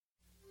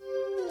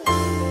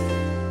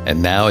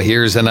And now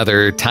here's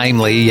another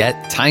timely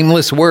yet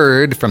timeless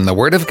word from the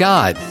Word of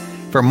God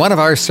from one of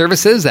our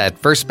services at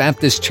First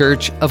Baptist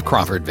Church of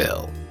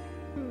Crawfordville.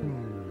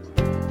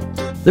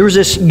 There was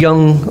this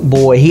young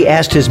boy. He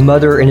asked his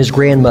mother and his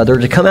grandmother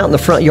to come out in the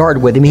front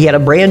yard with him. He had a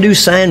brand new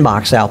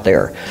sandbox out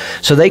there.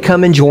 So they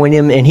come and join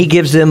him, and he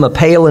gives them a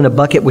pail and a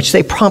bucket, which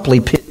they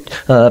promptly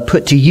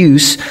put to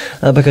use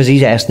because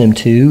he's asked them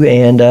to.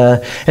 And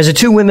as the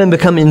two women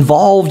become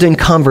involved in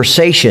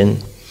conversation,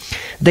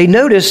 they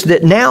notice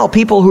that now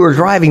people who are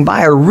driving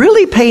by are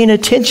really paying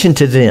attention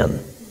to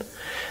them.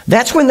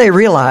 That's when they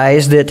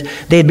realized that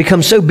they had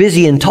become so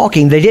busy in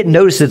talking, they didn't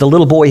notice that the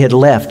little boy had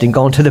left and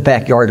gone to the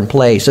backyard and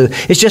play. So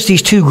it's just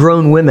these two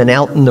grown women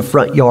out in the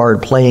front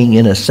yard playing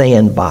in a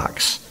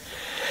sandbox.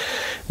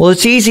 Well,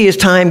 it's easy as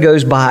time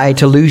goes by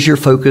to lose your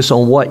focus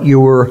on what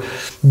you're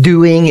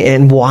doing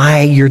and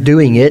why you're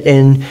doing it.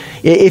 And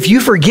if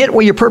you forget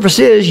what your purpose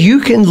is,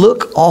 you can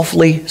look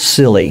awfully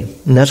silly.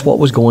 And that's what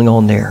was going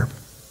on there.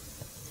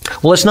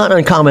 Well, it's not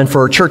uncommon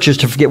for churches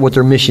to forget what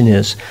their mission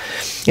is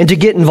and to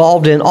get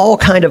involved in all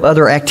kind of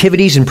other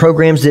activities and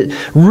programs that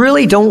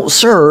really don't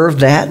serve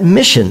that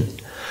mission.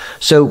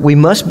 So we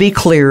must be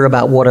clear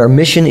about what our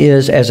mission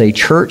is as a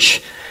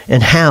church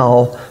and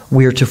how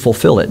we are to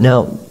fulfill it.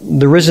 Now,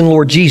 the risen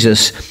Lord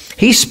Jesus,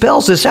 he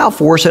spells this out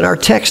for us in our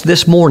text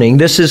this morning.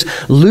 This is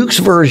Luke's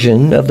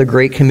version of the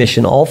Great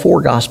Commission. All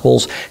four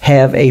Gospels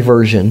have a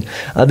version.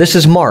 This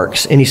is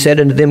Mark's, and he said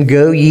unto them,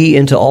 "Go ye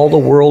into all the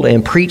world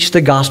and preach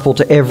the gospel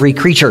to every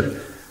creature."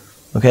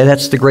 Okay,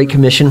 that's the Great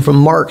Commission from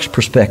Mark's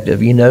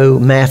perspective. You know,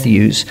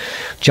 Matthew's.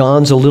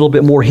 John's a little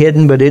bit more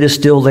hidden, but it is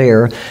still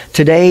there.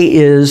 Today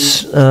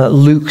is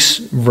Luke's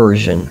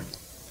version.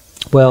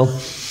 Well,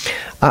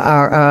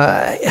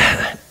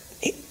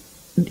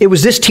 it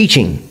was this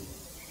teaching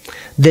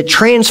that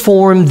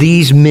transformed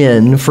these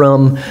men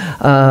from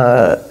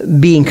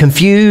being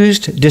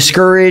confused,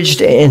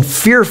 discouraged, and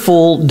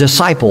fearful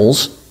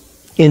disciples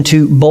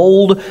into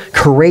bold,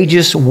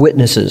 courageous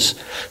witnesses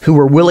who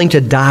were willing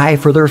to die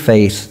for their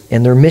faith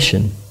and their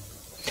mission.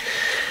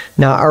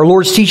 Now, our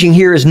Lord's teaching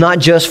here is not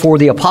just for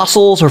the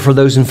apostles or for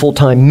those in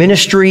full-time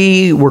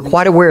ministry. We're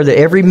quite aware that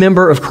every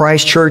member of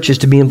Christ Church is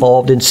to be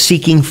involved in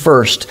seeking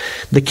first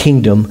the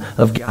kingdom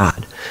of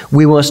God.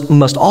 We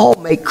must all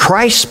make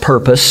Christ's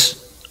purpose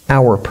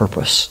our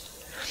purpose.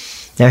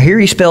 Now, here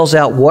he spells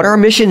out what our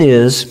mission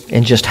is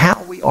and just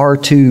how we are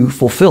to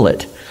fulfill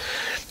it.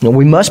 Now,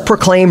 we must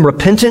proclaim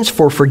repentance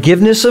for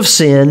forgiveness of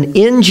sin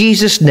in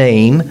Jesus'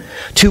 name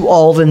to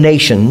all the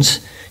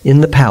nations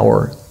in the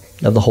power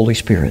of the Holy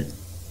Spirit.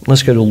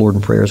 Let's go to the Lord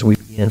in prayer as we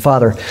begin.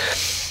 Father,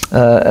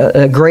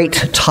 a great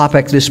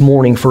topic this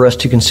morning for us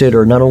to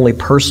consider, not only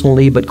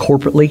personally but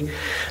corporately.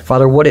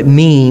 Father, what it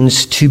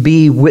means to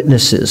be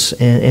witnesses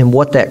and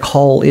what that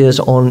call is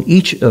on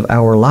each of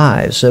our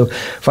lives. So,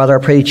 Father,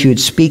 I pray that you would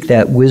speak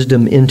that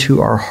wisdom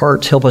into our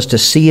hearts. Help us to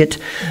see it,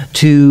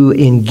 to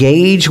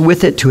engage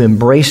with it, to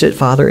embrace it,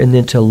 Father, and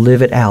then to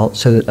live it out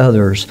so that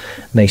others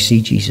may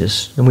see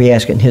Jesus. And we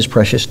ask it in his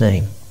precious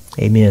name.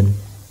 Amen.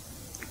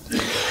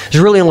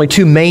 There's really only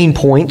two main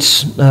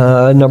points.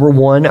 Number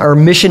one, our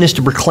mission is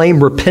to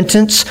proclaim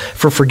repentance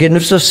for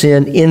forgiveness of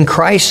sin in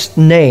Christ's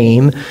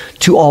name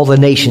to all the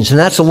nations. And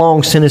that's a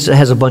long sentence that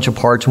has a bunch of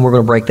parts, and we're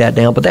going to break that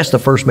down. But that's the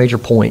first major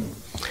point.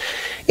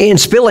 In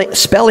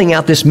spelling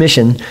out this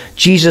mission,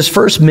 Jesus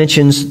first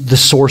mentions the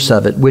source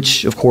of it,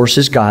 which, of course,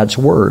 is God's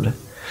Word.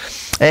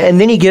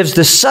 And then he gives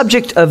the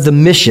subject of the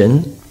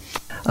mission,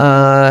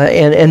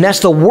 and that's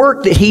the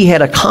work that he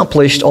had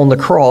accomplished on the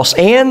cross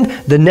and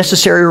the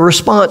necessary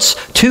response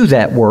to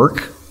that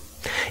work.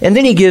 And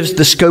then he gives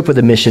the scope of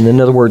the mission. In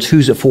other words,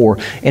 who's it for?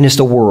 And it's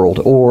the world,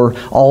 or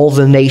all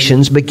the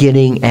nations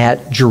beginning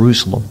at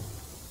Jerusalem.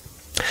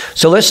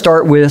 So let's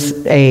start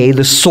with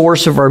the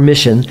source of our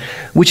mission,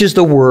 which is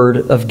the Word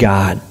of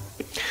God.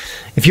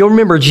 If you'll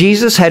remember,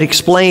 Jesus had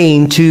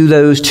explained to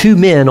those two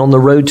men on the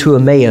road to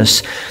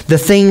Emmaus the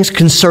things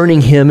concerning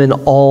him in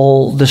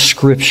all the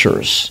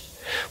Scriptures.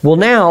 Well,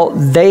 now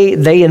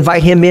they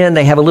invite him in,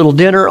 they have a little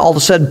dinner, all of a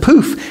sudden,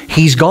 poof,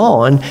 he's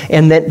gone.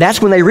 And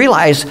that's when they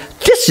realize,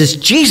 this is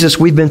Jesus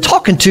we've been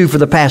talking to for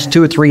the past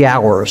 2 or 3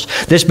 hours,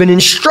 that's been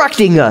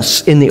instructing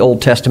us in the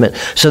Old Testament.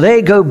 So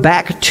they go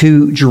back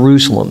to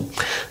Jerusalem,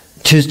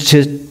 to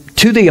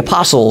the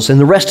apostles and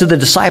the rest of the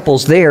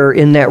disciples there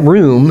in that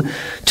room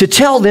to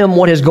tell them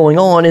what is going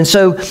on. And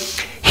so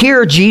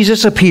here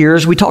Jesus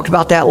appears, we talked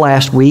about that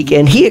last week,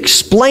 and he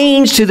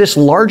explains to this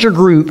larger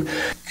group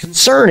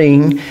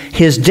concerning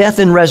his death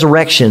and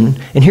resurrection.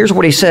 And here's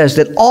what he says,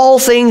 that all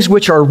things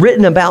which are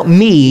written about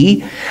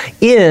me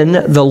in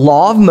the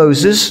law of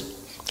Moses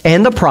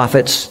and the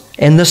prophets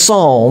and the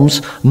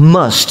Psalms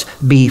must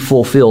be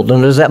fulfilled.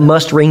 And does that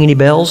must ring any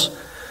bells?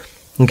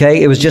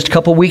 Okay, it was just a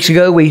couple weeks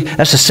ago.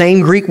 That's the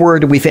same Greek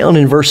word that we found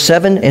in verse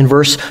 7 and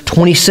verse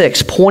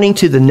 26, pointing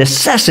to the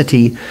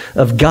necessity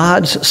of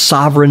God's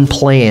sovereign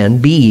plan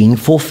being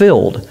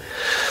fulfilled.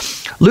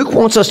 Luke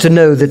wants us to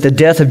know that the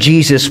death of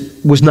Jesus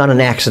was not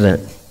an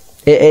accident.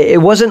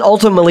 It wasn't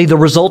ultimately the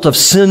result of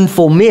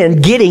sinful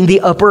men getting the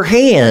upper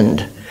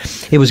hand.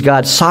 It was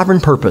God's sovereign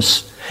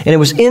purpose And it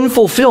was in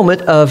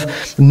fulfillment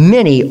of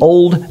many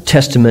Old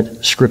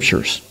Testament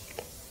scriptures.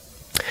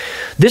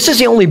 This is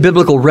the only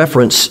biblical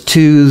reference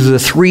to the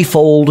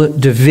threefold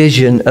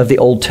division of the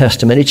Old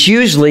Testament. It's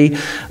usually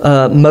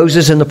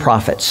Moses and the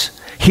prophets.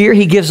 Here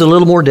he gives a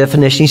little more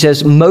definition. He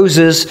says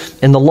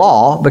Moses and the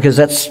law, because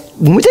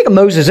when we think of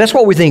Moses, that's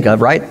what we think of,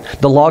 right?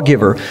 The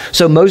lawgiver.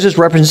 So Moses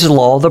represents the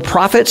law. The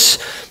prophets,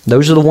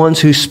 those are the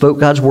ones who spoke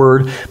God's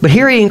word. But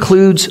here he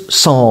includes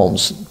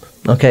Psalms.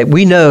 Okay,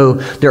 we know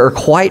there are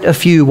quite a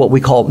few what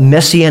we call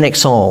messianic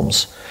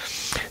Psalms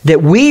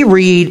that we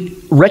read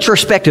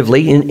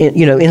retrospectively,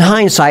 in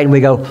hindsight, and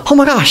we go, oh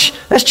my gosh,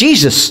 that's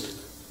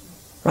Jesus,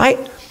 right?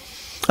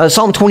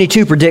 Psalm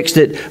 22 predicts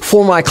that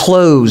for my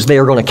clothes they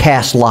are going to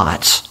cast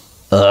lots.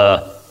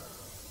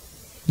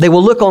 They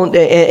will look on,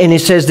 and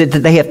it says that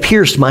they have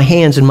pierced my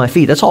hands and my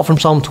feet. That's all from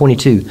Psalm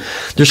 22.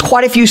 There's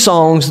quite a few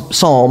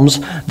Psalms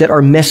that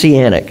are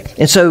messianic.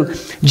 And so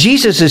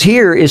Jesus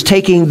is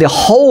taking the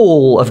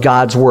whole of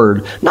God's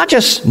word, not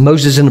just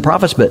Moses and the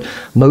prophets, but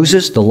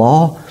Moses, the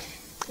law,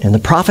 and the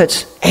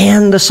prophets,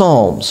 and the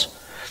Psalms.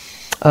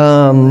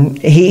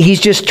 He's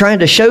just trying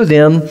to show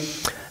them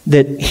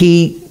that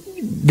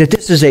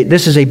this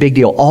is a big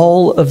deal.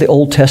 All of the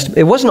Old Testament,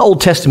 it wasn't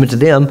Old Testament to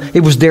them, it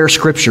was their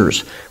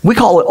scriptures. We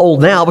call it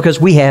old now because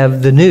we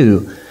have the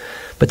new.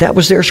 But that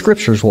was their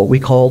scriptures, what we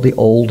call the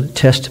Old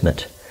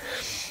Testament.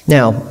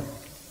 Now,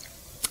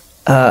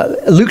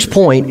 Luke's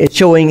point is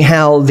showing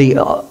how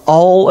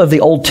all of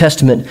the Old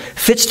Testament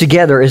fits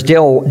together, as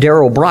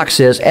Darrell Brock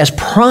says, as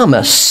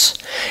promise,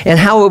 and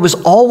how it was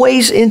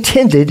always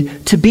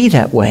intended to be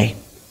that way.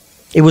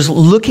 It was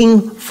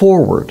looking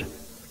forward.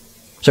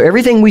 So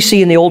everything we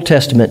see in the Old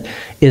Testament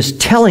is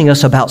telling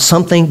us about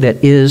something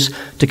that is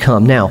to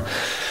come. Now,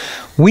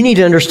 we need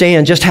to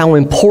understand just how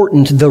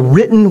important the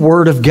written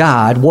Word of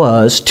God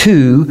was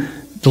to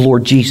the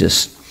Lord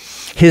Jesus.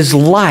 His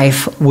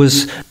life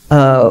was,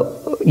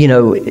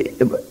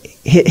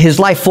 his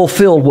life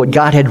fulfilled what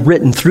God had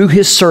written through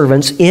His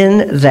servants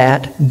in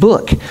that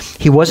book.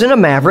 He wasn't a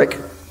maverick.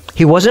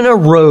 He wasn't a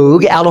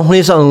rogue out on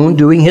his own,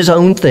 doing his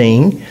own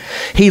thing.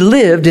 He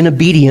lived in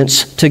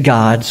obedience to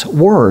God's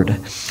Word.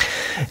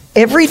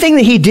 Everything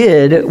that he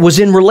did was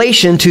in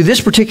relation to this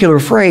particular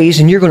phrase,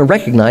 and you're going to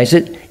recognize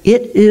it.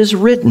 It is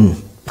written.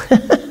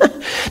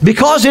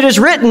 Because it is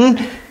written,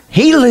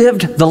 he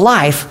lived the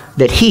life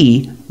that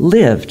he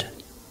lived.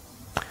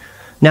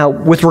 Now,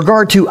 with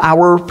regard to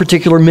our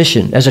particular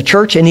mission as a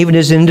church and even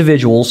as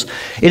individuals,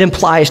 it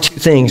implies two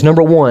things.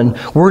 Number one,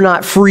 we're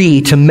not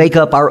free to make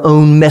up our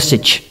own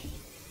message.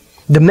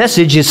 The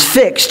message is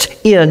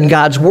fixed in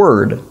God's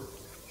Word.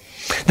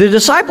 The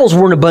disciples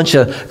weren't a bunch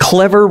of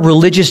clever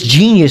religious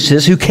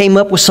geniuses who came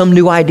up with some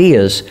new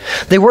ideas.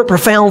 They weren't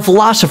profound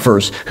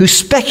philosophers who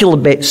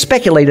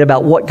speculated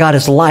about what God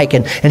is like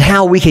and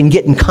how we can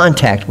get in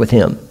contact with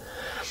Him.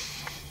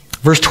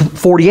 Verse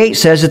 48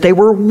 says that they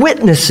were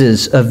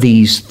witnesses of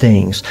these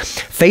things.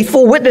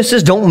 Faithful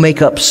witnesses don't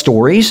make up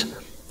stories.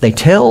 They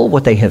tell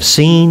what they have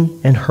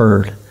seen and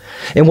heard.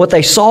 And what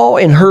they saw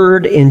and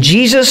heard in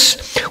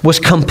Jesus was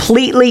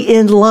completely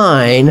in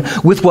line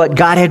with what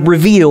God had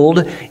revealed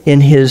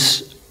in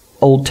His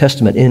Old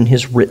Testament, in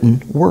His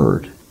written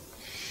Word.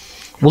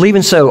 Well,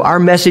 even so, our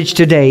message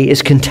today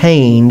is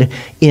contained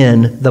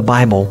in the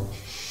Bible.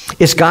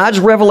 It's God's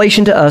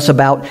revelation to us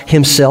about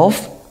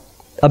Himself,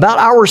 about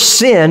our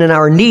sin and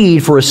our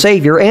need for a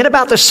Savior, and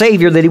about the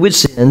Savior that He would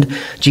send,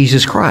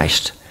 Jesus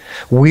Christ.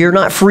 We're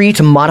not free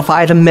to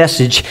modify the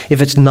message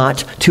if it's not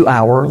to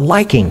our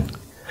liking.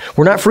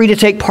 We're not free to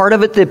take part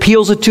of it that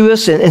appeals it to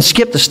us and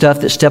skip the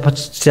stuff that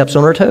steps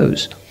on our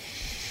toes.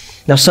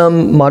 Now,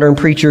 some modern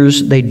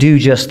preachers, they do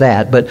just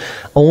that, but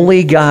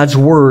only God's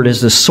Word is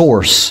the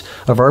source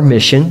of our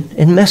mission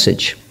and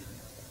message.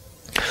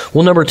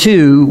 Well, number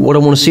two, what I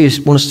want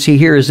to see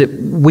here is that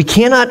we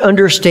cannot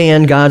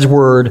understand God's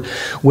Word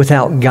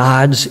without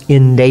God's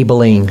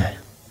enabling.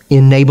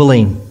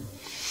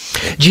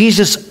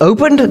 Jesus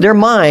opened their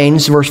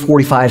minds, verse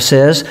 45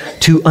 says,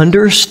 to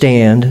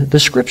understand the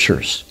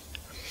Scriptures.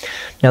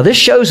 Now, this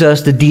shows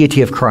us the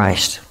deity of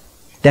Christ,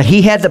 that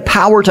He had the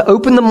power to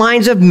open the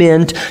minds of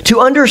men to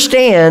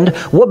understand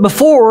what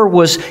before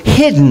was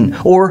hidden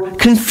or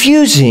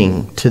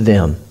confusing to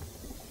them.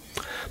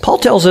 Paul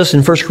tells us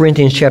in 1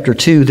 Corinthians chapter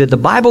 2 that the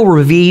Bible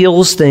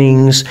reveals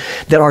things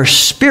that are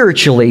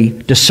spiritually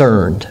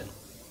discerned.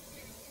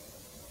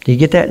 Do you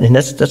get that? And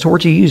that's the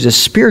word you use, is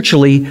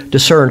spiritually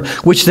discerned,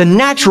 which the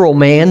natural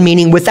man,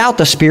 meaning without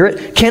the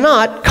Spirit,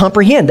 cannot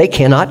comprehend. They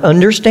cannot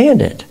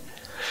understand it.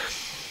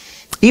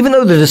 Even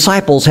though the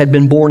disciples had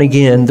been born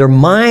again, their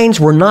minds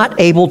were not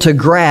able to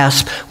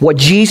grasp what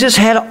Jesus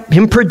had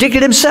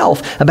predicted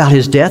Himself about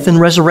His death and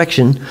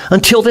resurrection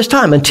until this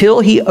time, until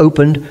He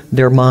opened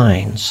their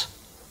minds.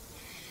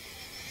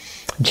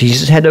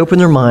 Jesus had to open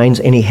their minds,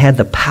 and He had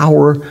the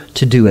power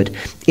to do it.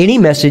 Any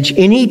message,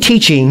 any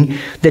teaching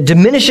that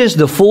diminishes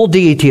the full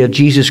deity of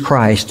Jesus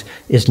Christ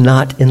is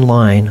not in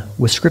line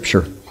with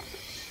Scripture.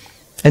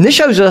 And this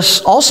shows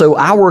us also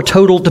our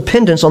total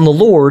dependence on the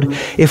Lord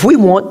if we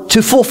want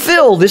to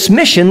fulfill this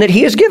mission that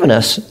He has given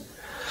us.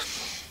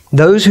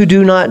 Those who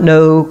do not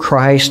know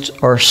Christ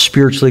are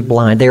spiritually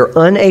blind. They are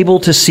unable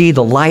to see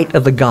the light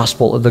of the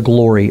gospel of the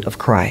glory of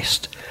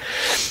Christ.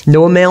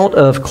 No amount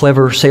of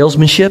clever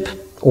salesmanship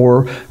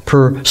or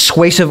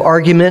persuasive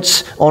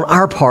arguments on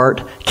our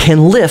part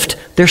can lift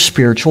their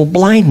spiritual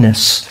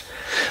blindness.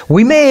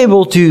 We may be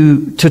able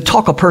to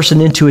talk a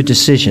person into a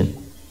decision,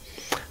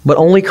 but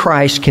only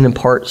Christ can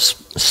impart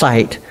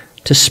sight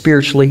to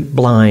spiritually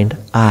blind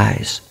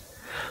eyes.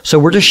 So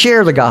we're to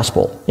share the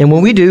gospel. And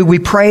when we do, we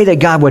pray that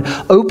God would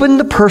open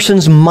the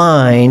person's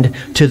mind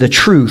to the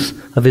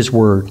truth of His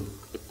Word.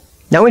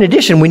 Now, in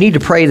addition, we need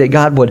to pray that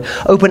God would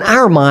open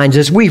our minds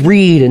as we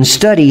read and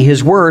study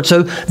His Word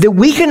so that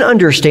we can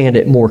understand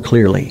it more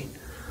clearly.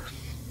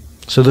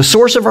 So the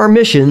source of our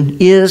mission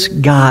is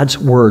God's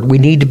Word. We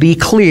need to be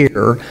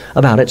clear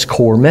about its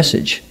core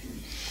message.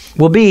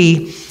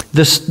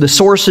 The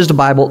source is the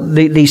Bible.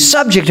 The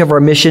subject of our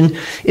mission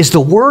is the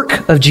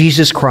work of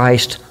Jesus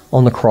Christ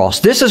on the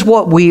cross. This is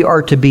what we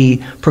are to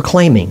be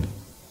proclaiming.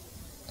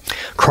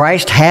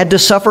 Christ had to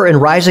suffer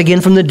and rise again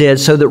from the dead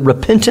so that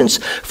repentance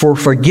for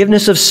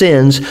forgiveness of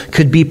sins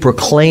could be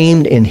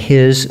proclaimed in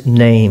His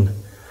name.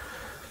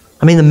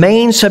 I mean, the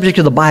main subject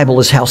of the Bible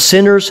is how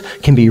sinners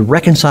can be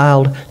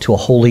reconciled to a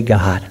holy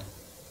God.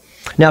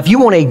 Now, if you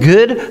want a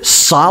good,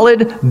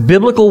 solid,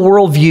 biblical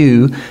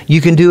worldview,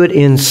 you can do it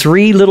in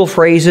 3 little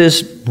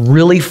phrases,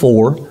 really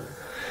 4.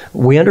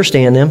 We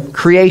understand them.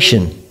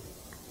 Creation.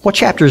 What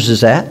chapters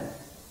is that?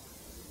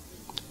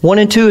 1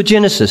 and 2 of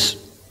Genesis.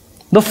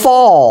 The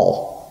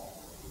fall.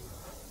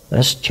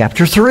 That's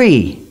chapter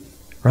 3,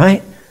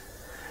 right?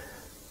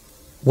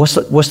 What's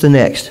the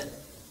next?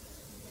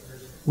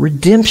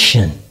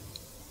 Redemption.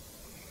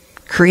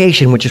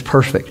 Creation, which is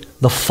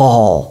perfect. The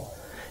fall.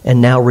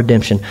 And now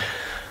redemption.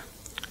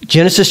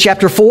 Genesis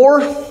chapter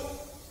 4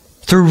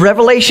 through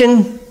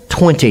Revelation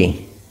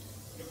 20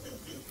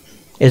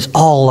 is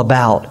all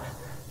about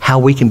how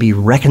we can be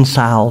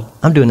reconciled.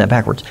 I'm doing that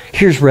backwards.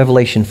 Here's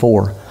Revelation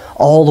 4,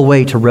 all the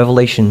way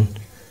to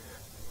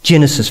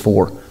Genesis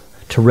 4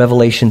 to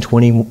Revelation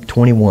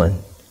 21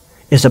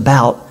 is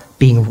about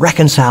being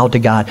reconciled to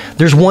God.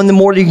 There's one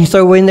more that you can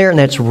throw in there, and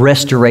that's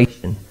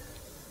restoration.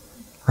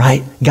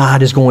 Right?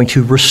 God is going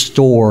to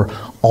restore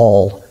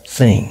all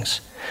things.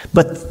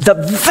 But the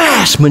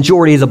vast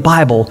majority of the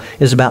Bible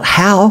is about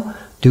how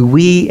do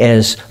we,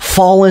 as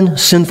fallen,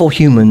 sinful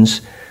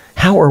humans,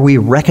 how are we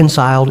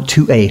reconciled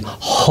to a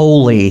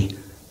holy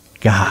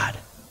God?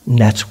 And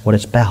that's what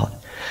it's about.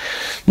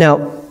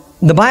 Now,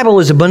 the Bible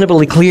is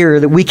abundantly clear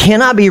that we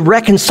cannot be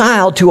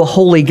reconciled to a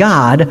holy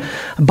God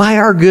by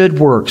our good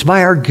works,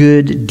 by our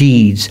good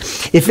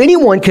deeds. If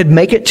anyone could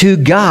make it to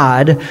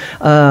God,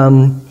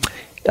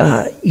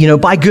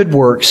 by good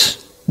works,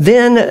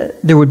 then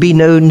there would be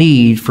no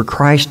need for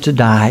Christ to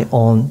die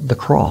on the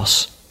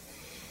cross.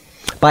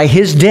 By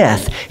His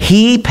death,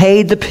 He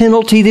paid the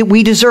penalty that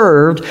we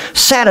deserved,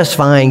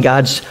 satisfying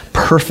God's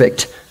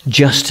perfect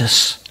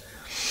justice.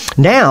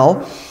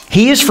 Now,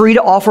 He is free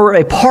to offer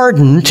a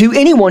pardon to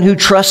anyone who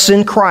trusts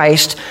in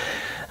Christ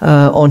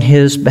on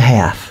His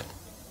behalf.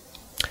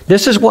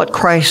 This is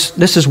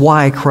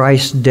why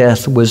Christ's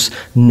death was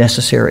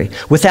necessary.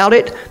 Without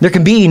it, there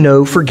can be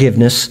no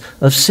forgiveness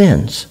of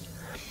sins.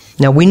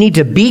 Now, we need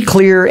to be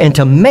clear and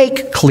to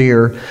make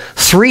clear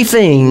 3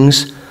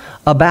 things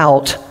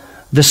about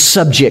the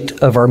subject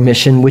of our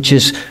mission, which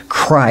is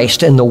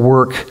Christ and the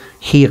work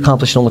He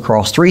accomplished on the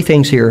cross. 3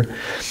 things here.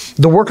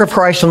 The work of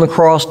Christ on the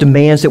cross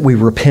demands that we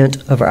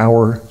repent of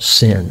our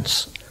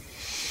sins.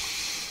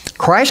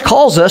 Christ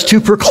calls us to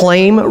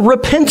proclaim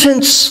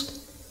repentance.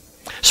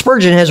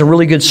 Spurgeon has a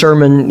really good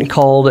sermon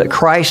called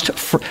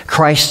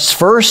Christ's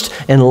First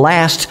and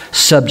Last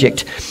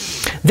Subject.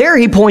 There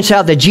he points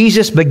out that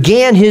Jesus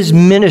began His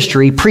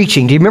ministry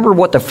preaching. Do you remember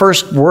what the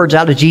first words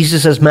out of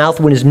Jesus' mouth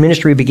when His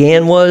ministry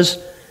began was?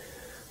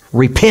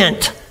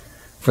 Repent,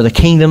 for the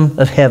kingdom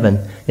of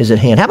heaven is at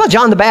hand. How about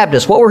John the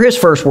Baptist? What were his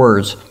first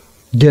words?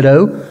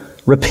 Ditto.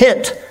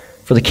 Repent,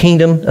 for the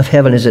kingdom of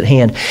heaven is at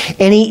hand.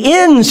 And He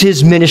ends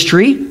His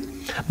ministry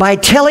by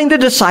telling the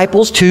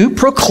disciples to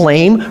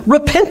proclaim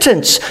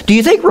repentance. Do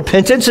you think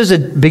repentance is a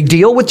big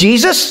deal with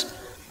Jesus?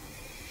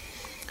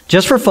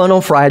 Just for fun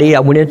on Friday,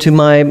 I went into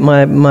my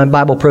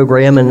Bible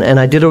program and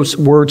I did a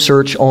word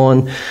search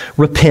on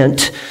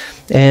repent.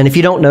 And if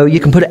you don't know, you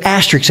can put an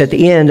asterisk at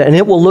the end and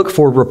it will look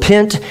for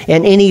repent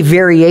and any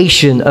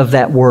variation of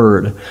that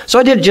word. So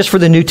I did it just for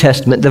the New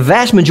Testament. The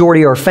vast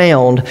majority are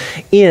found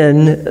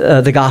in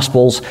the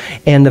Gospels,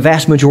 and the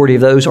vast majority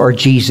of those are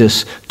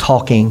Jesus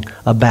talking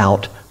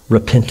about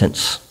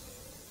repentance.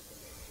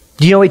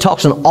 Do you know He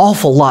talks an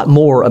awful lot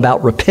more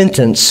about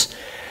repentance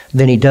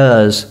than He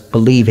does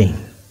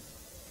believing?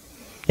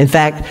 In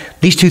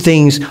fact, these 2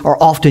 things are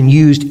often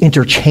used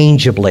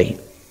interchangeably.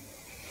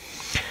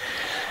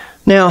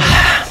 Now,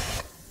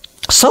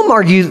 some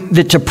argue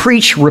that to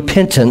preach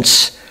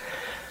repentance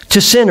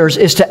to sinners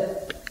is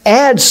to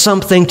add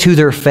something to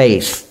their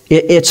faith.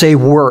 It's a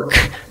work.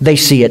 They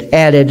see it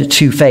added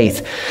to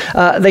faith.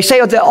 They say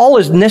that all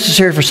is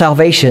necessary for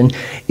salvation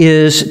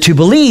is to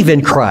believe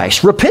in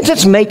Christ.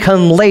 Repentance may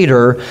come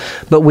later,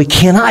 but we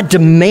cannot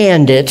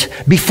demand it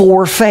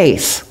before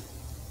faith.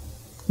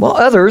 Well,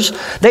 others,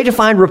 they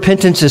define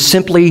repentance as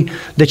simply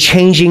the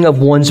changing of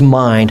one's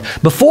mind.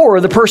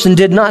 Before, the person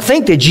did not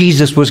think that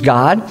Jesus was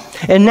God,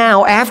 and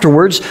now,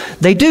 afterwards,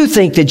 they do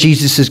think that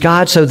Jesus is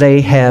God, so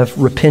they have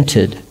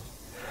repented.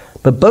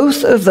 But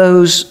both of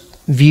those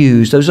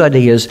views, those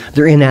ideas,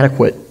 they're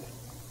inadequate.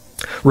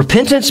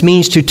 Repentance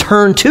means to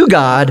turn to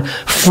God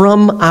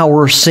from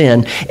our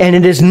sin, and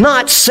it is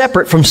not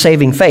separate from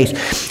saving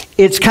faith.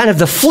 It's kind of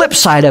the flip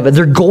side of it.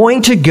 They're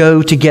going to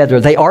go together.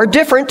 They are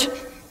different,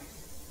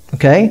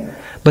 okay?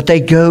 But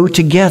they go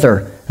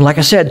together. And like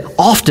I said,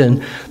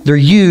 often they're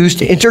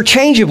used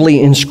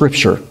interchangeably in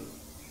Scripture.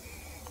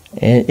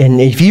 And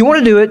if you want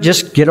to do it,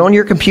 just get on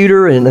your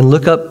computer and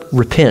look up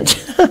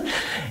repent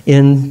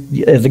in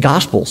the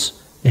Gospels.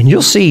 And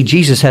you'll see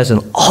Jesus has an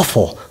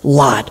awful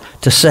lot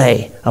to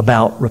say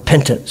about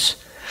repentance.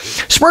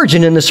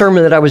 Spurgeon, in the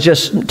sermon that I was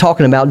just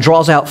talking about,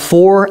 draws out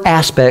 4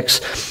 aspects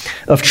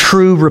of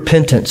true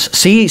repentance.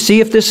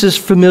 See if this is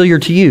familiar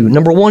to you.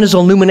 Number 1 is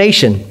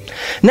illumination.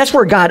 And that's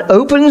where God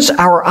opens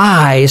our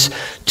eyes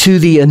to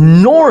the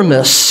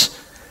enormous,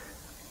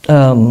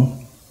 the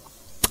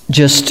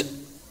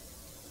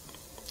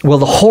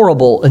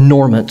horrible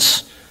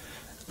enormance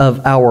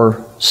of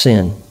our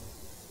sin.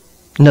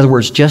 In other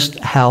words, just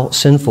how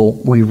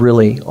sinful we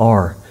really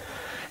are.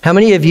 How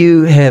many of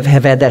you have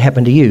had that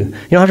happen to you?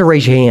 You don't have to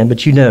raise your hand,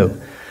 but you know,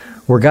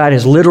 where God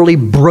has literally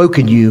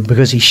broken you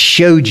because He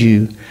showed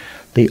you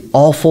the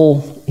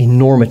awful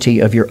enormity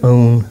of your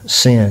own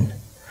sin.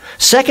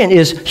 Second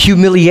is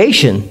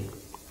humiliation.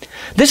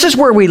 This is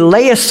where we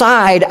lay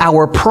aside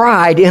our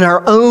pride in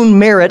our own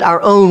merit,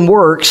 our own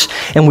works,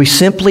 and we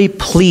simply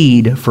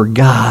plead for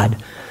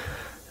God,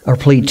 or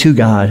plead to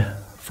God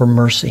for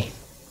mercy.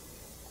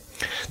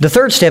 The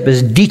third step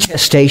is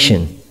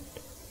detestation.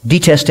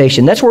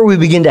 Detestation. That's where we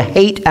begin to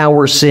hate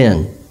our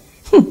sin.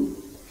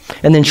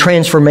 And then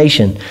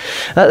transformation.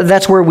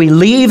 That's where we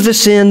leave the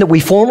sin that we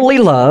formerly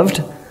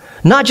loved,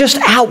 not just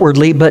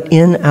outwardly, but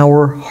in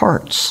our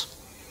hearts.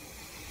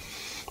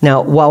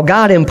 Now, while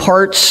God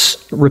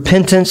imparts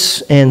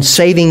repentance and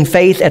saving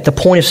faith at the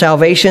point of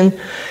salvation,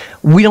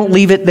 we don't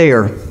leave it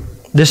there.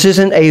 This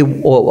isn't a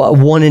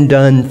one and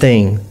done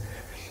thing.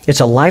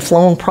 It's a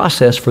lifelong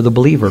process for the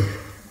believer.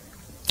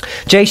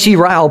 J.C.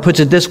 Ryle puts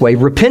it this way: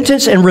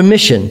 repentance and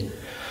remission.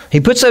 He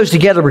puts those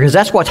together because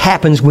that's what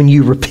happens when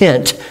you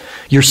repent.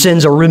 Your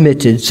sins are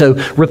remitted. So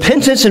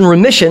repentance and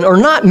remission are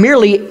not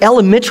merely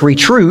elementary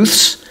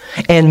truths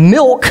and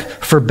milk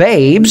for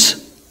babes.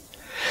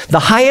 The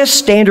highest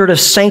standard of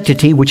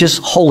sanctity, which is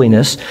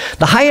holiness,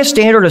 the highest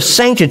standard of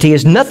sanctity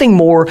is nothing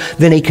more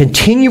than a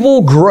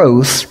continual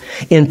growth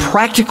in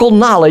practical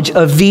knowledge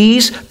of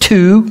these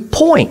 2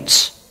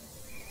 points.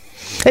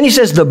 And he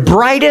says the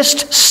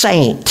brightest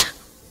saint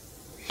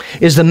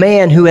is the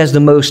man who has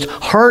the most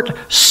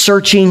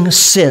heart-searching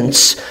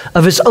sense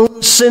of his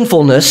own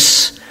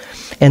sinfulness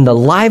and the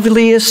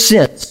liveliest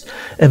sense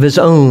of his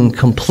own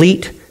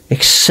complete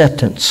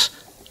acceptance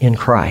in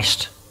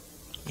Christ.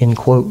 End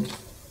quote.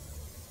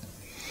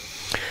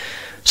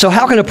 So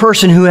how can a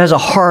person who has a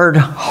hard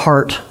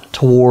heart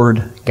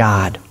toward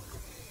God,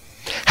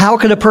 how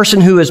can a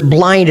person who is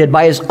blinded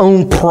by his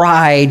own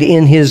pride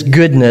in his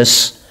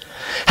goodness,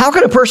 how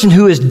can a person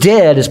who is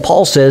dead, as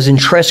Paul says, in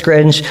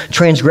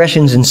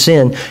transgressions and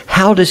sin,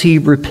 how does he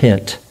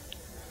repent?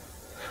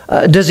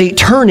 Does he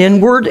turn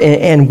inward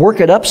and work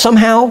it up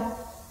somehow?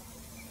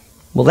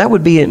 Well, that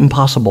would be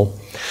impossible.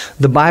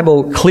 The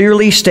Bible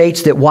clearly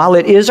states that while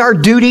it is our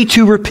duty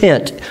to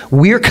repent,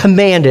 we're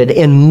commanded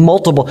in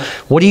multiple...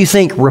 What do you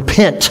think?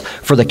 Repent,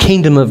 for the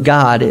kingdom of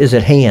God is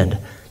at hand.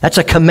 That's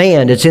a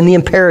command. It's in the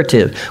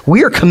imperative.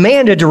 We are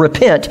commanded to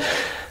repent.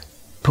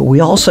 But we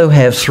also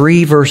have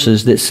 3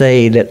 verses that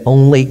say that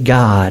only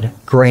God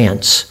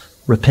grants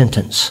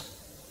repentance.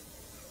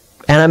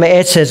 And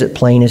it says it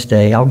plain as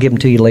day. I'll give them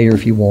to you later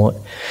if you want.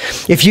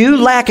 If you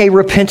lack a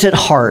repentant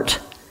heart,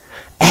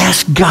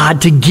 ask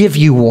God to give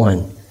you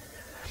one.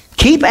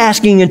 Keep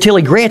asking until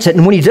He grants it.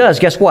 And when He does,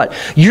 guess what?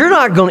 You're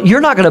not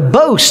going to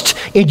boast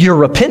in your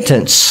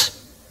repentance.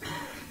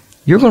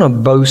 You're going to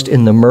boast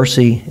in the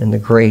mercy and the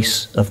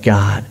grace of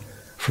God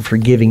for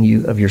forgiving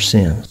you of your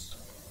sins.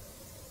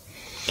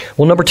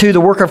 Well, number 2,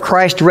 the work of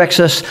Christ directs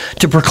us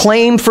to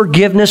proclaim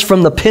forgiveness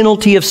from the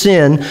penalty of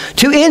sin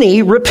to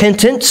any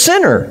repentant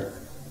sinner.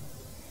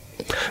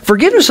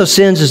 Forgiveness of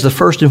sins is the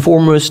first and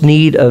foremost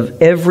need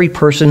of every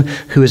person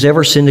who has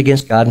ever sinned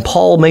against God. And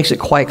Paul makes it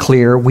quite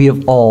clear we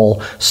have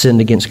all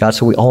sinned against God,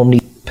 so we all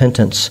need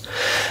repentance.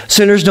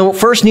 Sinners don't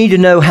first need to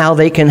know how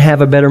they can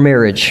have a better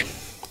marriage.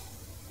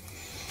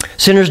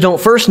 Sinners don't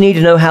first need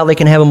to know how they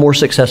can have a more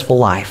successful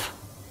life.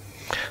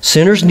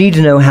 Sinners need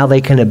to know how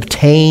they can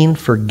obtain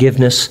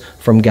forgiveness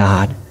from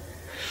God.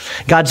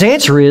 God's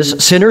answer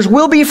is sinners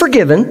will be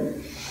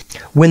forgiven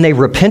when they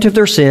repent of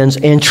their sins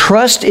and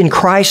trust in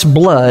Christ's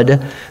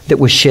blood that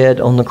was shed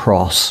on the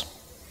cross.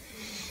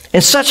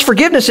 And such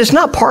forgiveness is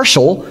not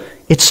partial,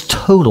 it's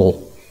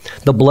total.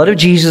 The blood of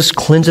Jesus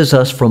cleanses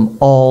us from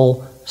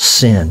all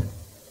sin.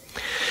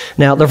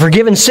 Now, the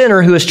forgiven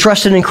sinner who has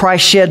trusted in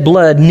Christ's shed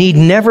blood need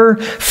never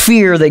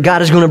fear that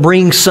God is going to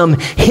bring some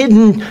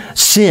hidden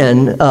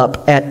sin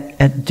up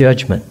at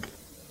judgment.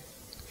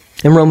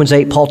 In Romans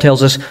 8, Paul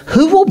tells us,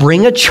 who will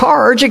bring a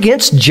charge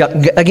against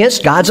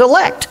God's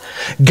elect?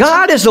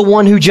 God is the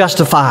one who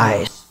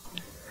justifies.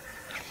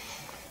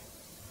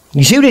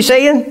 You see what he's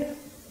saying?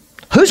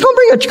 Who's going to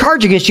bring a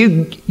charge against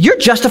you? You're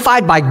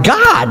justified by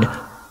God.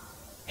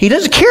 He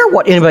doesn't care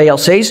what anybody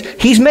else says.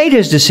 He's made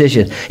his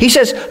decision. He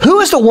says, who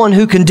is the one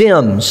who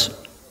condemns?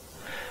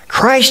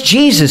 Christ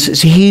Jesus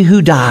is he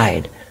who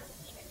died.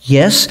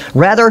 Yes,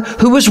 rather,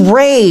 who was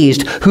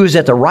raised, who is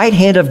at the right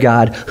hand of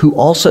God, who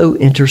also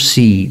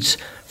intercedes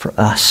for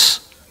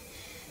us.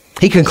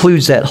 He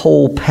concludes that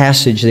whole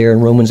passage there in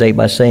Romans 8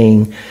 by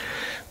saying,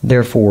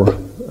 therefore,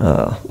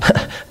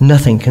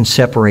 nothing can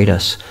separate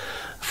us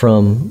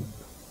from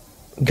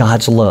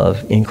God's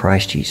love in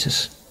Christ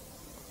Jesus.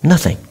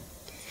 Nothing.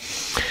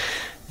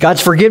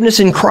 God's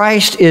forgiveness in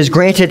Christ is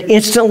granted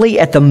instantly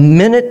at the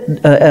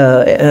moment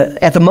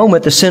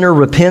the sinner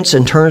repents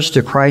and turns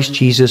to Christ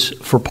Jesus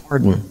for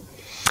pardon.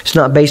 It's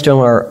not based on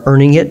our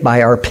earning it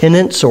by our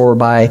penance or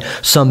by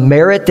some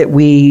merit that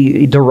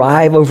we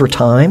derive over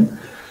time.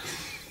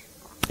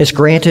 It's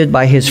granted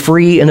by his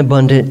free and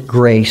abundant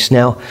grace.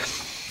 Now,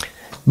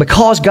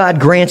 because God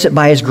grants it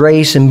by his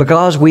grace and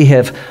because he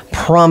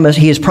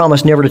has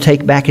promised never to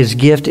take back his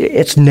gift,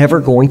 it's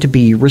never going to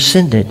be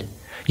rescinded.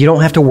 You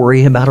don't have to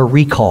worry about a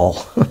recall.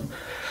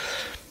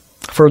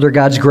 Further,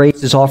 God's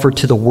grace is offered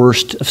to the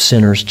worst of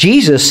sinners.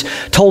 Jesus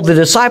told the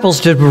disciples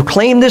to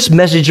proclaim this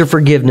message of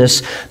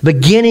forgiveness,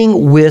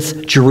 beginning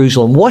with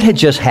Jerusalem. What had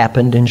just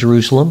happened in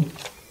Jerusalem?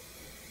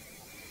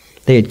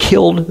 They had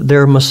killed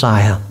their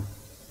Messiah.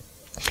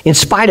 In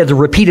spite of the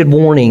repeated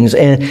warnings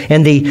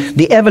and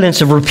the evidence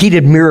of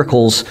repeated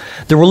miracles,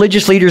 the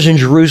religious leaders in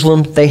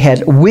Jerusalem, they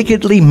had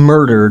wickedly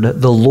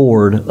murdered the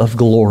Lord of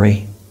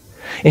glory.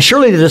 And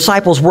surely the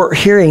disciples weren't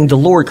hearing the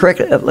Lord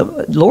correctly.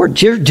 Lord,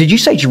 did you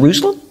say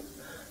Jerusalem?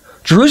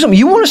 Jerusalem,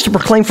 you want us to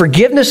proclaim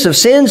forgiveness of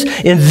sins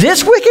in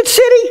this wicked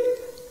city?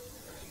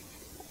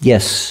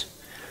 Yes.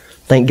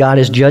 Thank God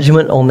his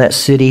judgment on that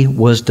city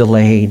was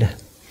delayed.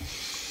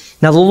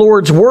 Now the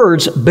Lord's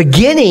words,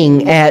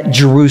 beginning at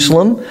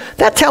Jerusalem,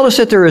 that tell us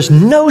that there is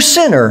no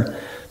sinner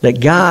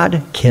that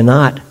God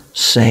cannot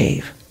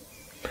save.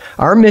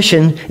 Our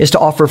mission is to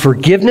offer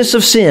forgiveness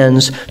of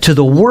sins to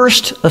the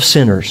worst of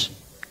sinners,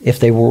 if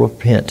they will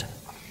repent.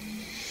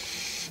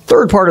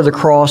 Third part of the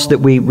cross that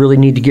we really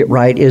need to get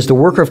right is the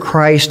work of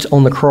Christ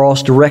on the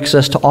cross directs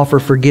us to offer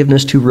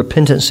forgiveness to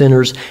repentant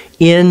sinners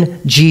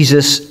in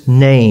Jesus'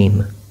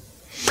 name.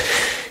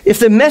 If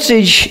the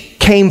message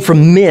came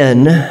from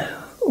men,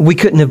 we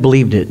couldn't have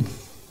believed it.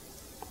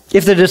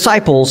 If the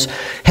disciples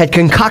had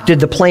concocted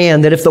the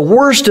plan that if the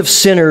worst of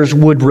sinners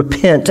would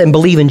repent and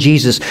believe in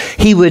Jesus,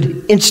 he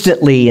would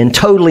instantly and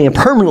totally and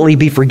permanently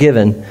be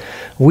forgiven,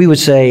 we would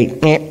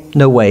say,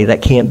 no way,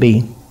 that can't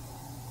be.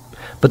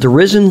 But the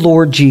risen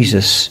Lord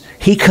Jesus,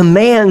 he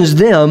commands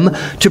them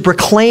to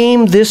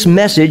proclaim this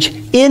message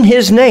in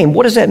his name.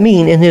 What does that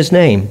mean, in his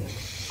name?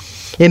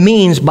 It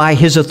means by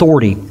his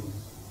authority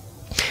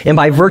and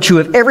by virtue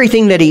of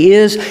everything that he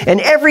is and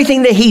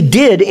everything that he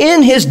did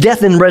in his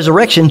death and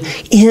resurrection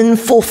in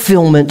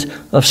fulfillment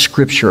of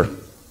Scripture.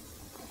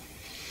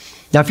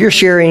 Now, if you're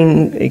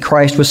sharing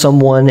Christ with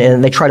someone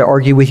and they try to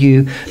argue with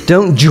you,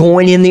 don't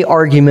join in the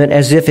argument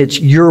as if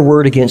it's your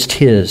word against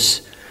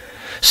his.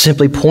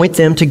 Simply point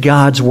them to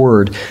God's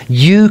word.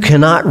 You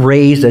cannot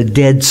raise a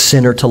dead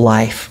sinner to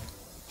life.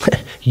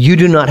 You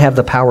do not have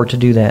the power to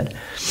do that.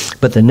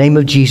 But the name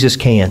of Jesus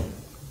can.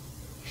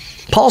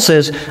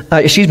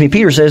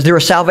 Peter says, there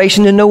is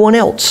salvation in no one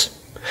else.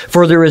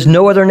 For there is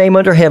no other name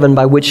under heaven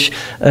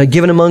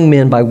given among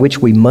men by which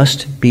we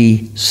must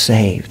be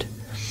saved.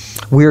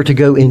 We are to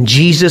go in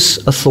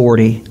Jesus'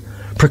 authority,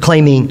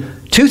 proclaiming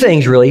two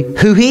things really,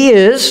 who he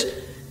is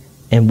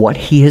and what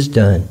he has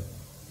done.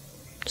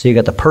 So you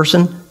got the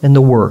person and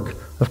the work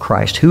of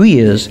Christ, who he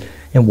is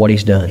and what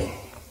he's done.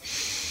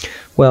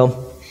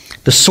 Well,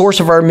 the source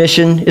of our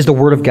mission is the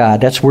Word of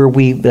God. That's where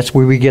we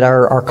get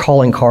our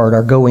calling card,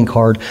 our going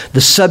card.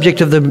 The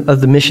subject of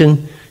the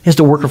mission is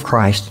the work of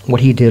Christ,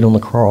 what he did on the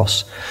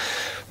cross.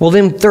 Well,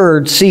 then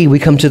third, C, we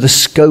come to the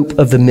scope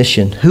of the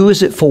mission. Who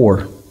is it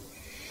for?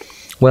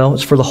 Well,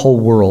 it's for the whole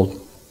world.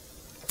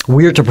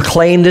 We are to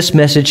proclaim this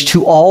message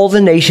to all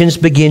the nations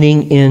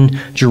beginning in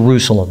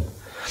Jerusalem.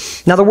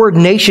 Now, the word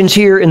nations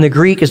here in the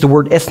Greek is the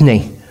word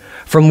ethne,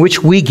 from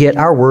which we get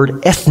our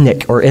word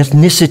ethnic or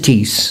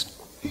ethnicities.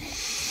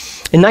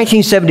 In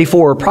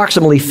 1974,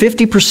 approximately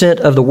 50%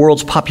 of the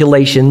world's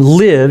population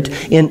lived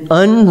in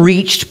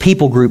unreached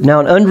people group. Now,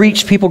 an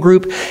unreached people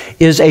group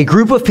is a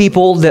group of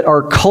people that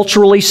are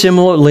culturally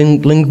similar,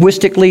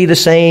 linguistically the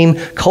same,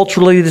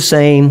 culturally the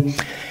same.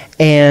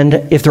 And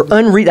if they're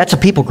unreached, that's a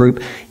people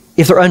group.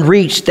 If they're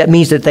unreached, that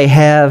means that they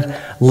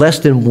have less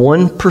than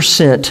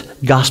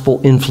 1% gospel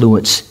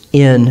influence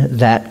in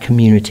that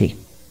community.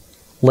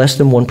 Less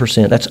than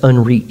 1%. That's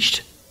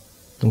unreached.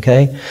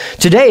 Okay?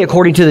 Today,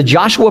 according to the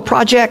Joshua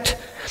Project,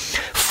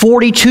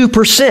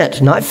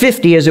 42%, not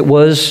 50 as it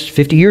was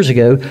 50 years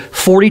ago,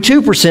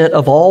 42%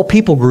 of all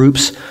people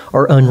groups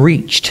are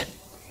unreached.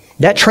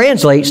 That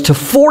translates to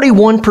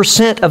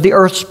 41% of the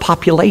Earth's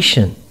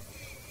population,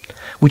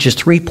 which is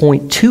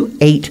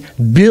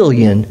 3.28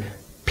 billion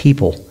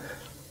people.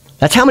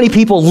 That's how many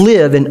people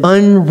live in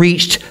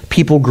unreached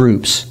people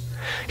groups.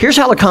 Here's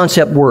how the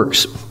concept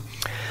works.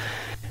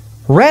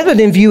 Rather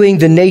than viewing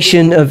the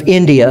nation of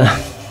India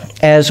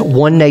as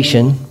one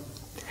nation,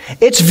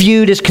 it's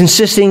viewed as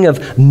consisting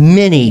of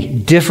many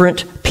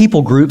different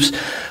people groups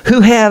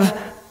who have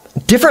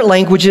different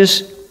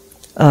languages,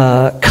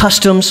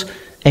 customs,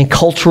 and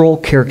cultural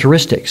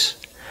characteristics.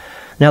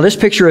 Now, this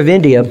picture of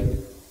India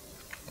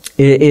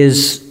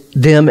is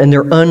them and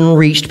their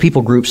unreached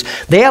people groups.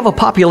 They have a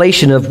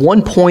population of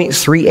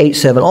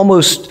 1.387,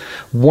 almost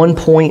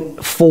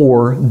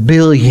 1.4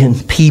 billion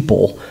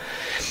people.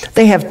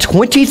 They have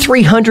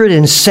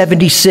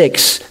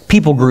 2,376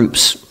 people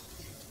groups.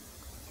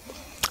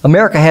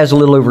 America has a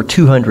little over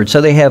 200, so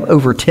they have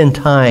over 10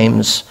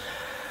 times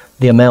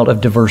the amount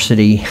of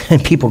diversity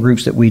and people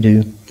groups that we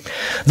do.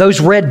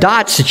 Those red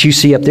dots that you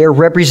see up there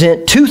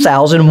represent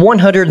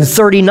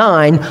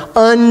 2,139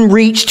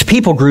 unreached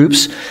people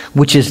groups,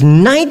 which is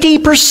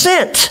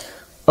 90%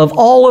 of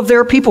all of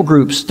their people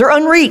groups. They're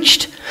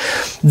unreached.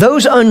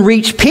 Those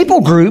unreached people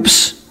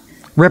groups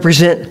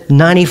represent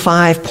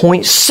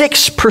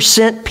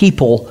 95.6%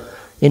 people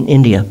in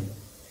India.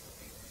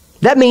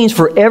 That means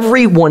for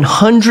every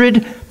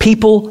 100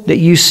 people that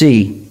you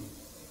see,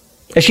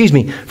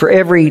 for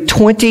every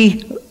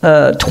 20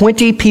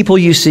 people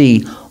you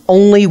see,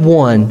 only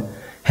one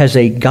has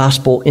a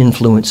gospel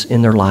influence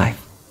in their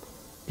life.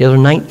 The other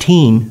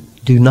 19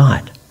 do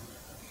not.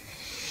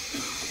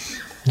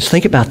 Just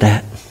think about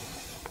that.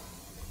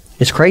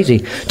 It's crazy.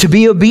 To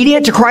be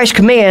obedient to Christ's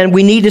command,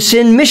 we need to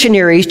send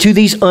missionaries to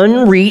these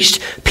unreached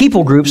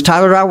people groups.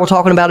 Tyler and I were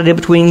talking about it in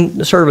between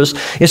the service.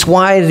 It's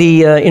why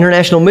the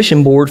International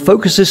Mission Board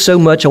focuses so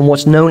much on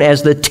what's known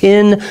as the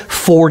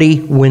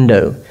 1040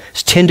 window.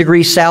 It's 10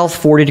 degrees south,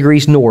 40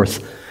 degrees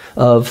north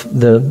of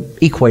the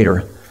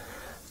equator.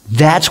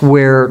 That's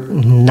where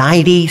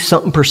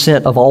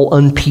 90-something% of all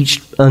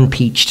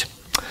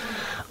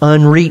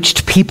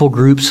unreached people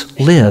groups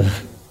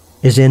live,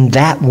 is in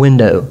that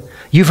window.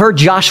 You've heard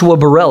Joshua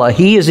Barella.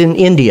 He is in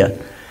India.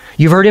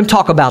 You've heard him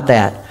talk about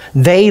that.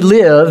 They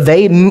live,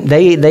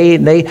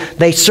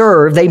 they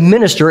serve, they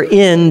minister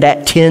in that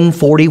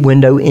 1040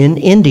 window in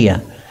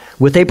India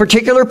with a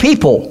particular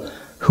people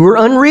who are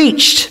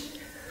unreached,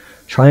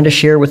 trying to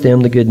share with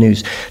them the good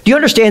news. Do you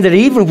understand that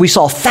even if we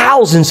saw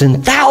thousands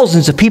and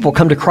thousands of people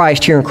come to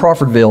Christ here in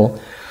Crawfordville,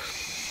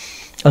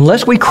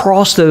 unless we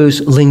cross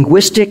those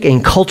linguistic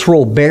and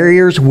cultural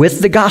barriers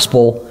with the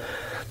gospel,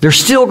 there's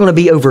still going to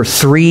be over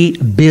 3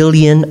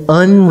 billion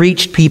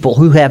unreached people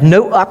who have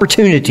no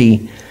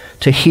opportunity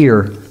to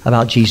hear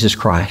about Jesus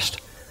Christ.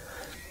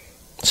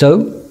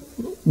 So,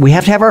 we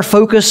have to have our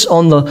focus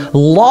on the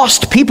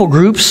lost people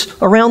groups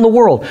around the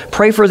world.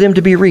 Pray for them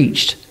to be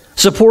reached.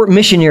 Support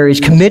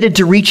missionaries committed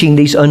to reaching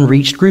these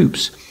unreached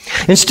groups.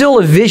 Instill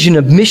a vision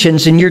of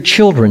missions in your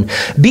children.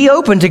 Be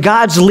open to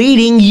God's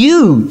leading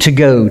you to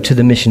go to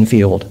the mission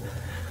field.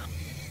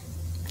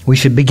 We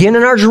should begin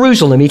in our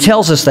Jerusalem. He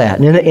tells us that.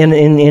 And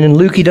in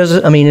Luke,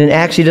 in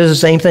Acts, he does the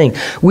same thing.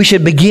 We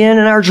should begin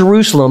in our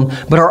Jerusalem,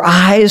 but our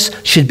eyes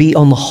should be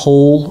on the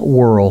whole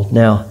world.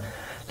 Now,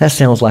 that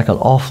sounds like an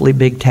awfully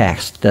big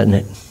task, doesn't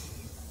it?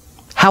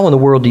 How in the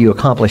world do you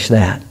accomplish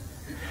that?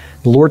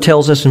 The Lord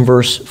tells us in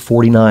verse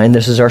 49,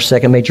 this is our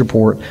second major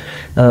point.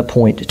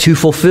 To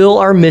fulfill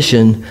our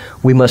mission,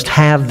 we must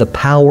have the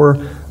power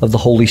of the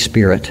Holy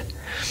Spirit.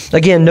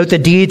 Again, note the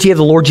deity of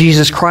the Lord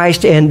Jesus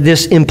Christ and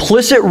this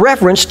implicit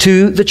reference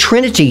to the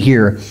Trinity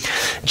here.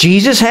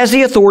 Jesus has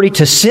the authority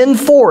to send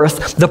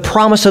forth the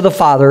promise of the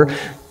Father,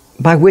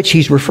 by which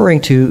he's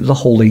referring to the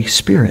Holy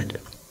Spirit.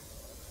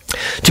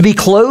 To be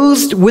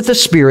clothed with the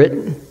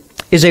Spirit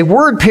is a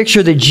word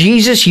picture that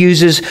Jesus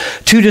uses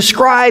to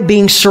describe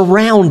being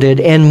surrounded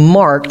and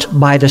marked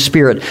by the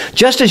Spirit.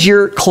 Just as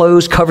your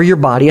clothes cover your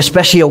body,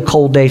 especially on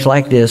cold days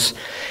like this,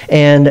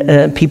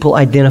 and people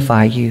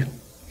identify you.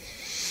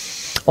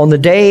 On the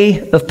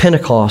day of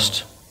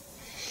Pentecost,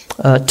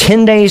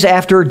 10 days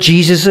after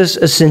Jesus'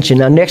 ascension.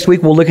 Now, next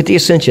week we'll look at the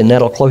ascension.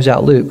 That'll close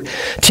out Luke.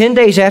 10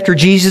 days after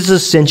Jesus'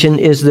 ascension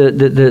is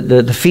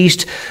the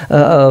feast,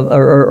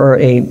 or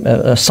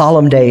a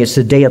solemn day. It's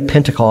the day of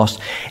Pentecost.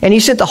 And he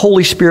sent the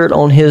Holy Spirit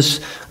on his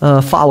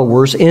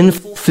followers in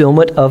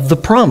fulfillment of the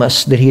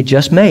promise that he had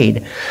just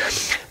made.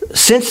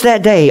 Since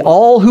that day,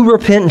 all who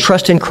repent and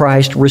trust in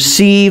Christ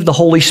receive the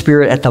Holy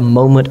Spirit at the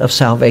moment of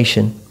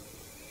salvation.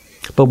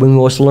 But we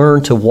must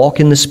learn to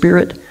walk in the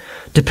Spirit,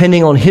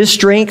 depending on His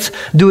strength,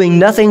 doing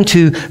nothing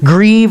to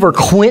grieve or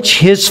quench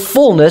His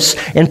fullness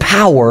and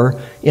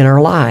power in our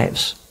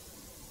lives.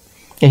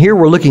 And here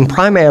we're looking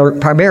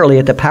primarily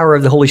at the power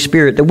of the Holy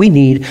Spirit that we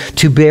need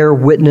to bear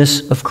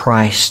witness of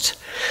Christ.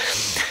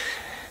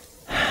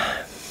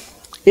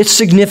 It's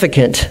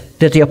significant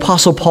that the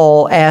Apostle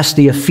Paul asked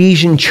the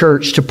Ephesian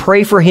church to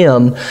pray for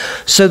him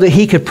so that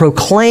he could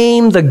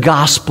proclaim the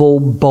gospel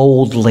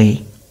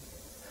boldly.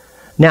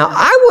 Now,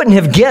 I wouldn't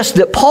have guessed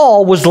that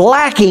Paul was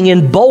lacking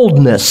in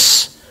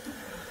boldness.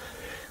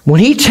 When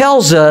he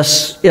tells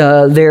us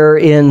there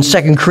in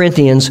 2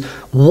 Corinthians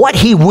what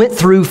he went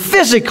through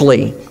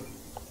physically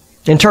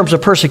in terms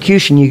of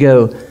persecution, you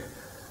go,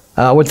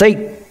 I would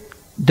think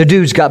the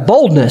dude's got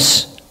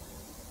boldness.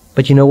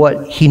 But you know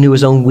what? He knew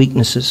his own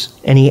weaknesses,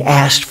 and he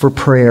asked for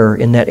prayer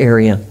in that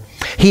area.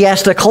 He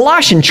asked the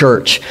Colossian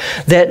church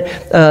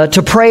that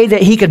to pray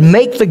that he could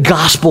make the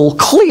gospel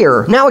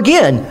clear. Now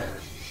again,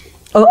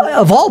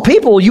 of all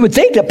people, you would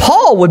think that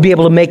Paul would be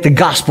able to make the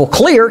gospel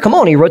clear. Come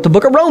on, he wrote the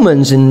book of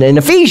Romans and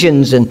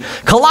Ephesians and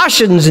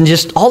Colossians and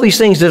just all these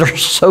things that are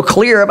so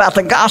clear about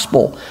the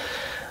gospel.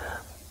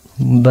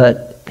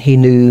 But he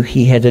knew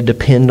he had to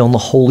depend on the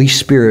Holy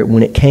Spirit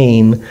when it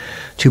came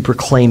to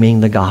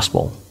proclaiming the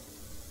gospel.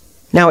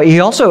 Now, he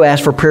also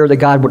asked for prayer that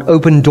God would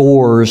open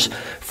doors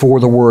for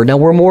the word. Now,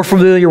 we're more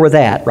familiar with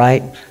that,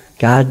 right?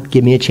 God,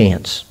 give me a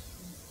chance.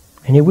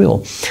 And he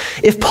will.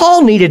 If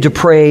Paul needed to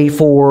pray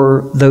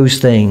for those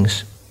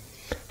things,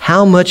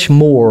 how much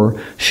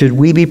more should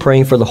we be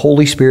praying for the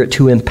Holy Spirit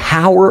to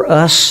empower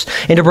us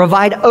and to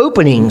provide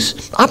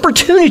openings,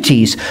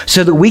 opportunities,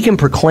 so that we can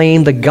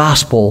proclaim the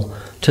gospel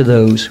to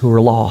those who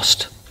are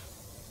lost?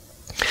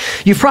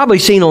 You've probably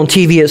seen on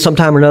TV at some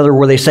time or another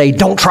where they say,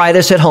 don't try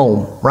this at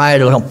home, right?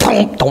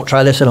 Don't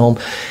try this at home.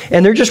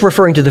 And they're just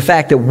referring to the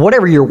fact that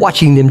whatever you're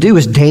watching them do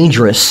is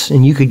dangerous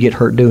and you could get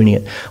hurt doing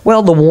it.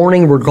 Well, the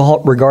warning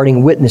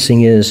regarding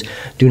witnessing is,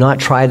 do not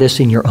try this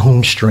in your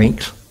own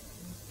strength.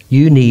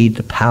 You need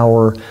the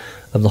power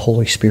of the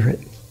Holy Spirit.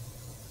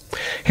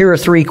 Here are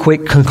 3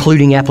 quick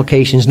concluding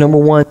applications. Number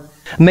 1,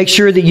 make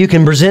sure that you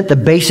can present the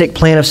basic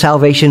plan of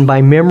salvation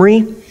by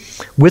memory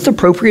with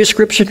appropriate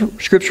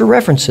scripture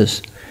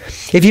references.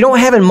 If you don't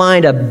have in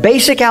mind a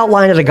basic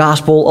outline of the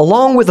gospel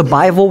along with the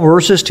Bible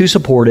verses to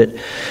support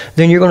it,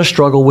 then you're going to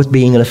struggle with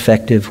being an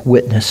effective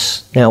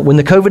witness. Now, when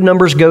the COVID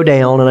numbers go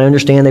down, and I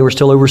understand they were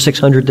still over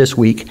 600 this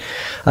week,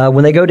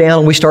 when they go down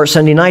and we start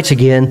Sunday nights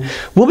again,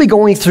 we'll be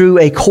going through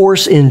a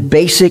course in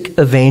basic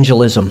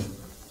evangelism.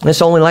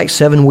 It's only like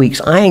 7 weeks.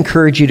 I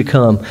encourage you to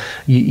come.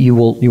 You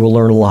will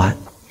learn a lot.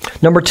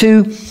 Number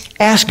 2,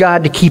 ask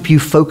God to keep you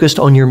focused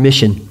on your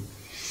mission.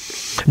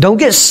 Don't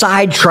get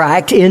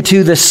sidetracked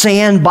into the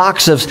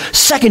sandbox of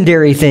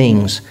secondary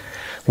things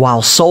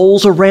while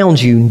souls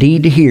around you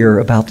need to hear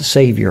about the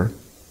Savior.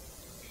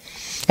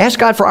 Ask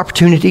God for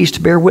opportunities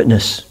to bear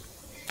witness.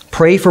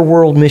 Pray for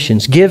world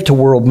missions. Give to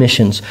world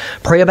missions.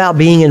 Pray about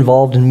being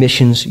involved in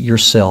missions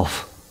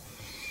yourself.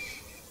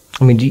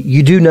 I mean,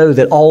 you do know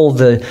that all of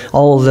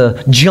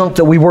the junk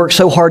that we work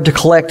so hard to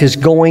collect is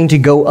going to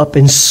go up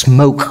in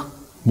smoke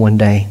one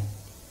day.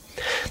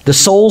 The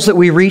souls that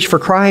we reach for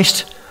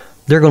Christ,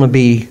 they're going to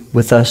be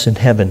with us in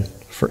heaven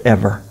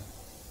forever.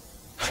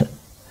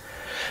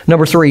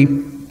 Number 3,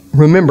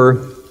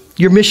 remember,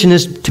 your mission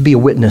is to be a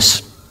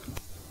witness.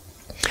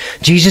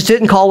 Jesus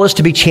didn't call us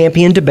to be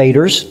champion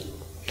debaters.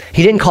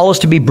 He didn't call us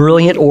to be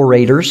brilliant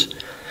orators.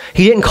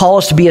 He didn't call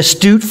us to be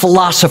astute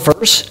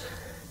philosophers.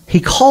 He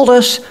called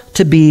us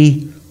to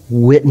be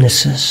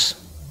witnesses.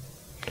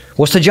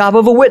 What's the job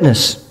of a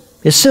witness?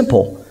 It's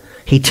simple.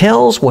 He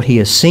tells what he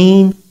has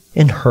seen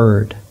and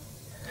heard.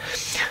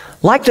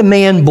 Like the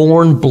man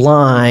born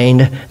blind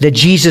that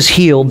Jesus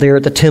healed there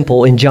at the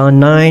temple in John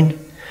 9,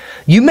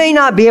 you may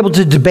not be able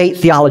to debate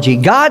theology.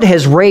 God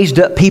has raised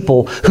up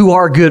people who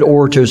are good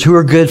orators, who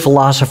are good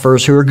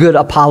philosophers, who are good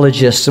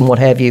apologists and what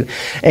have you,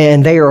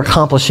 and they are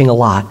accomplishing a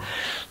lot.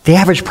 The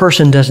average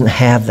person doesn't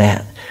have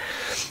that.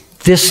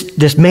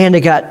 This man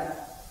that got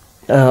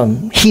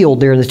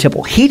healed there in the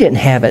temple, he didn't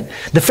have it.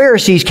 The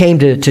Pharisees came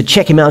to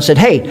check him out and said,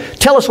 hey,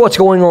 tell us what's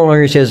going on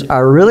here. He says, I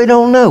really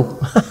don't know.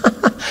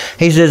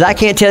 He says, I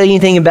can't tell you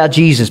anything about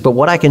Jesus, but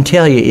what I can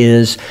tell you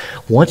is,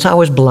 once I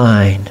was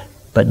blind,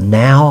 but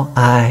now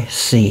I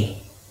see.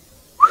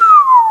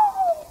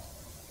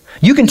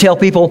 You can tell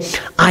people,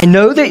 I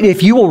know that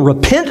if you will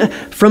repent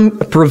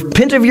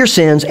of your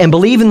sins and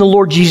believe in the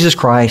Lord Jesus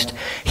Christ,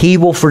 He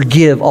will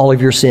forgive all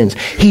of your sins.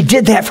 He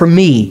did that for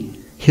me.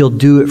 He'll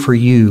do it for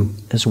you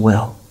as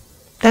well.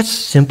 That's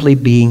simply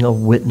being a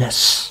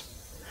witness.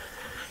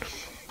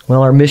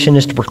 Well, our mission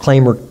is to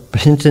proclaim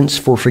repentance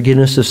for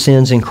forgiveness of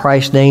sins in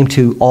Christ's name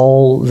to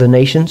all the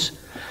nations.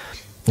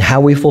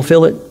 How we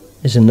fulfill it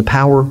is in the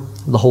power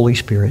of the Holy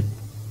Spirit.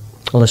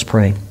 Let's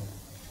pray.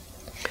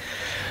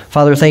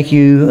 Father, thank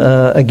you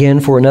again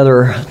for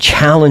another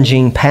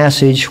challenging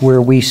passage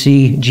where we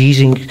see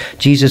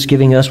Jesus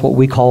giving us what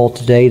we call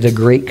today the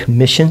Great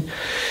Commission.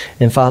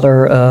 And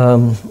Father,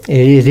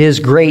 it is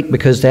great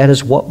because that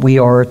is what we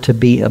are to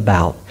be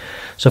about.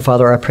 So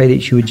Father, I pray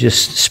that you would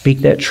just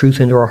speak that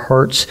truth into our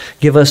hearts.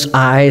 Give us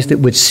eyes that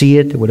would see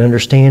it, that would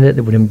understand it,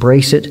 that would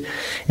embrace it.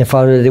 And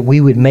Father, that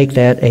we would make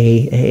that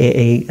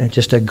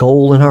just a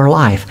goal in our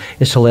life,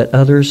 is to let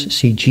others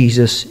see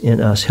Jesus in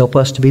us. Help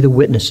us to be the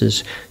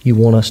witnesses you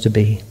want us to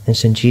be. And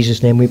it's in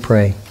Jesus' name we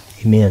pray.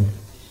 Amen.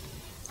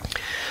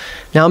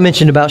 Now, I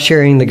mentioned about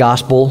sharing the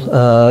gospel.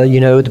 At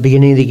the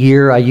beginning of the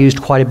year, I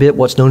used quite a bit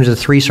what's known as the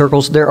 3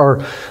 circles. There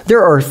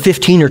are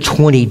 15 or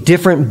 20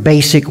 different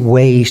basic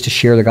ways to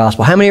share the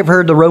gospel. How many have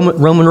heard the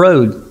Roman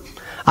road?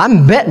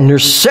 I'm betting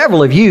there's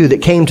several of you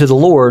that came to the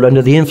Lord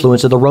under the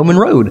influence of the Roman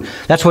road.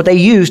 That's what they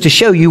use to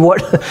show you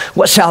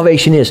what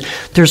salvation is.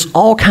 There's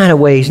all kind of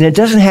ways, and it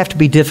doesn't have to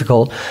be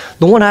difficult.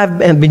 The one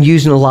I've been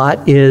using a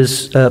lot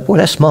is,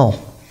 that's small.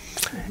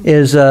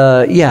 It's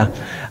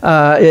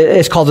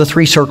called the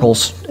 3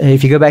 circles.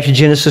 If you go back to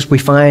Genesis, we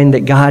find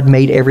that God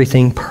made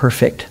everything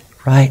perfect,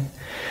 right?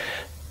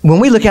 When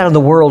we look out in the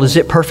world, is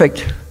it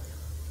perfect?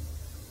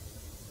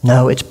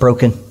 No, it's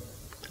broken.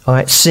 All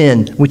right,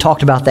 sin, we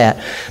talked about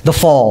that. The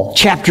fall,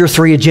 chapter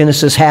 3 of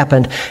Genesis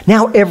happened.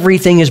 Now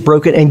everything is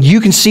broken, and you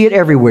can see it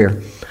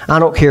everywhere. I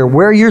don't care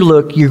where you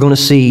look, you're going to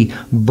see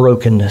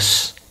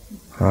brokenness.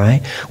 All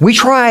right? We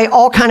try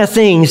all kind of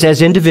things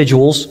as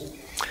individuals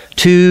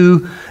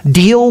to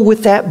deal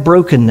with that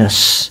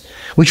brokenness.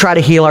 We try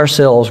to heal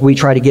ourselves. We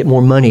try to get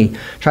more money,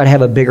 try to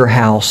have a bigger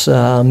house,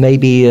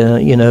 maybe a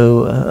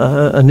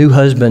new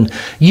husband.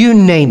 You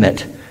name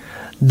it.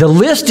 The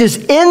list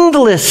is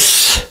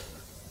endless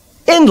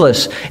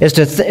as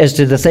to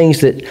the things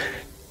that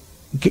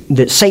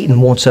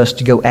Satan wants us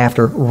to go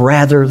after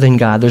rather than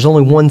God. There's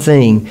only one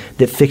thing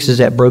that fixes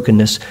that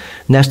brokenness,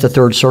 and that's the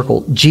 3rd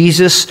circle.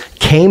 Jesus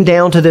came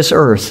down to this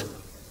earth.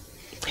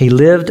 He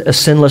lived a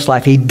sinless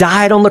life. He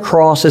died on the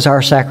cross as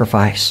our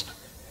sacrifice.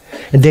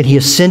 And then he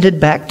ascended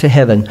back to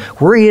heaven,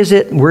 where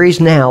he's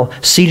now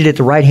seated at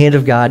the right hand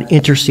of God,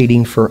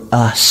 interceding for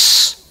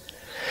us.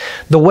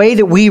 The way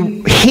that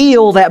we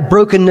heal that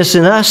brokenness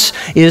in us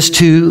is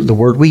to, the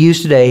word we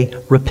use today,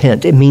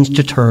 repent. It means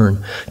to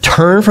turn.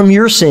 Turn from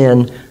your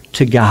sin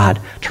to God.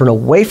 Turn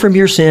away from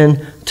your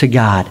sin to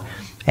God.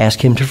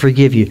 Ask him to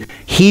forgive you.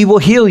 He will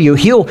heal you.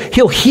 He'll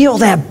heal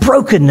that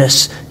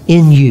brokenness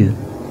in you.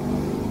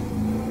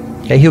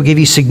 Okay, he'll give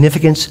you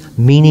significance,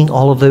 meaning,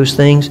 all of those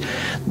things.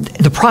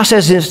 The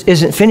process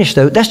isn't finished,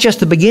 though. That's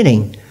just the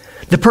beginning.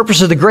 The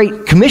purpose of the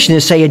Great Commission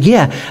is saying,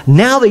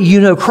 now that you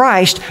know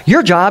Christ,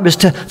 your job is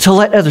to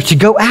let others, to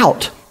go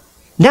out.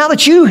 Now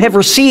that you have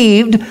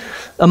received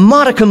a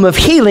modicum of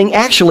healing,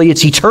 actually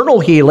it's eternal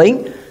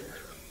healing,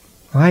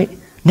 right?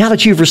 Now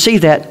that you've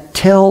received that,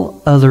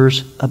 tell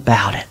others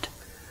about it.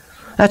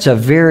 That's a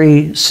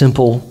very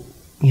simple,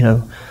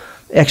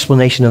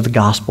 explanation of the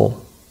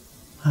gospel.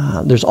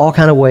 There's all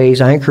kind of ways.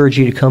 I encourage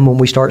you to come when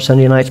we start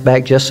Sunday nights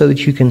back, just so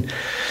that you can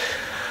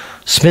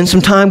spend some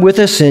time with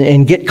us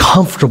and get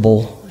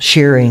comfortable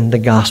sharing the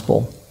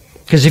gospel.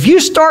 Because if you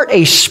start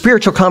a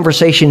spiritual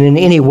conversation in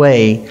any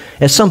way,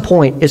 at some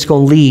point it's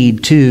going to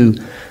lead to,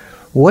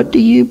 what do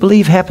you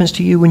believe happens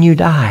to you when you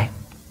die?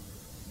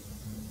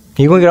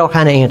 You're going to get all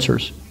kind of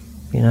answers,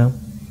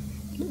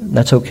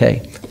 That's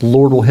okay. The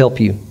Lord will help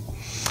you.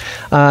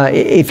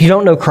 If you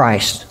don't know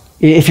Christ,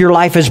 if your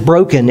life is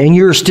broken and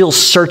you're still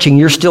searching,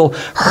 you're still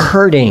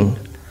hurting,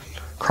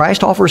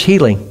 Christ offers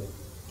healing,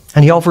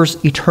 and he offers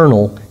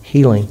eternal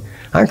healing.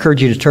 I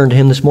encourage you to turn to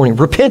him this morning.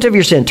 Repent of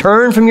your sin.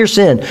 Turn from your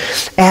sin.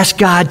 Ask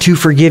God to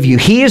forgive you.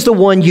 He is the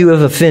one you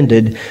have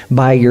offended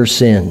by your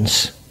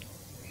sins.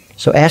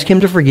 So ask him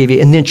to forgive you,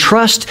 and then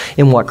trust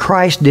in what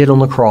Christ did on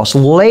the cross.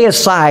 Lay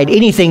aside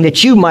anything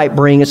that you might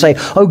bring and say,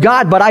 oh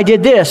God, but I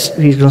did this.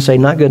 He's going to say,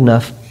 not good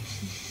enough.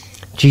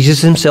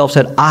 Jesus himself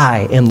said,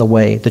 I am the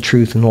way, the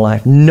truth, and the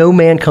life. No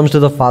man comes to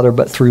the Father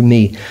but through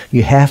me.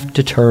 You have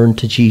to turn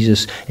to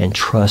Jesus and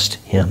trust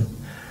him.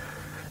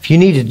 If you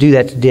need to do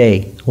that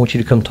today, I want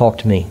you to come talk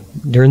to me.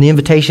 During the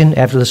invitation,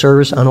 after the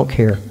service, I don't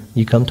care.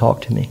 You come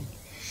talk to me.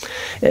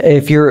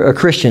 If you're a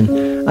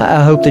Christian,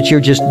 I hope that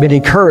you've just been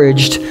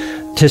encouraged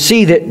to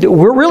see that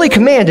we're really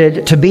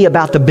commanded to be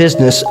about the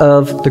business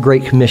of the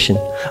Great Commission,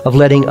 of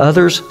letting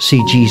others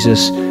see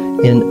Jesus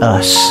in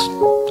us.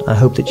 I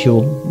hope that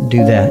you'll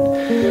do that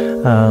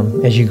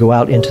as you go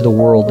out into the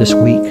world this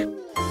week.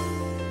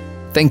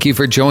 Thank you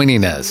for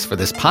joining us for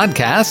this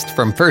podcast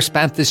from First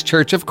Baptist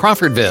Church of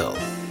Crawfordville.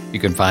 You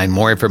can find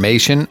more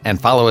information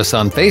and follow us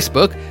on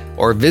Facebook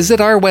or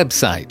visit our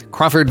website,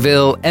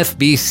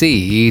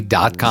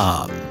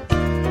 crawfordvillefbc.com.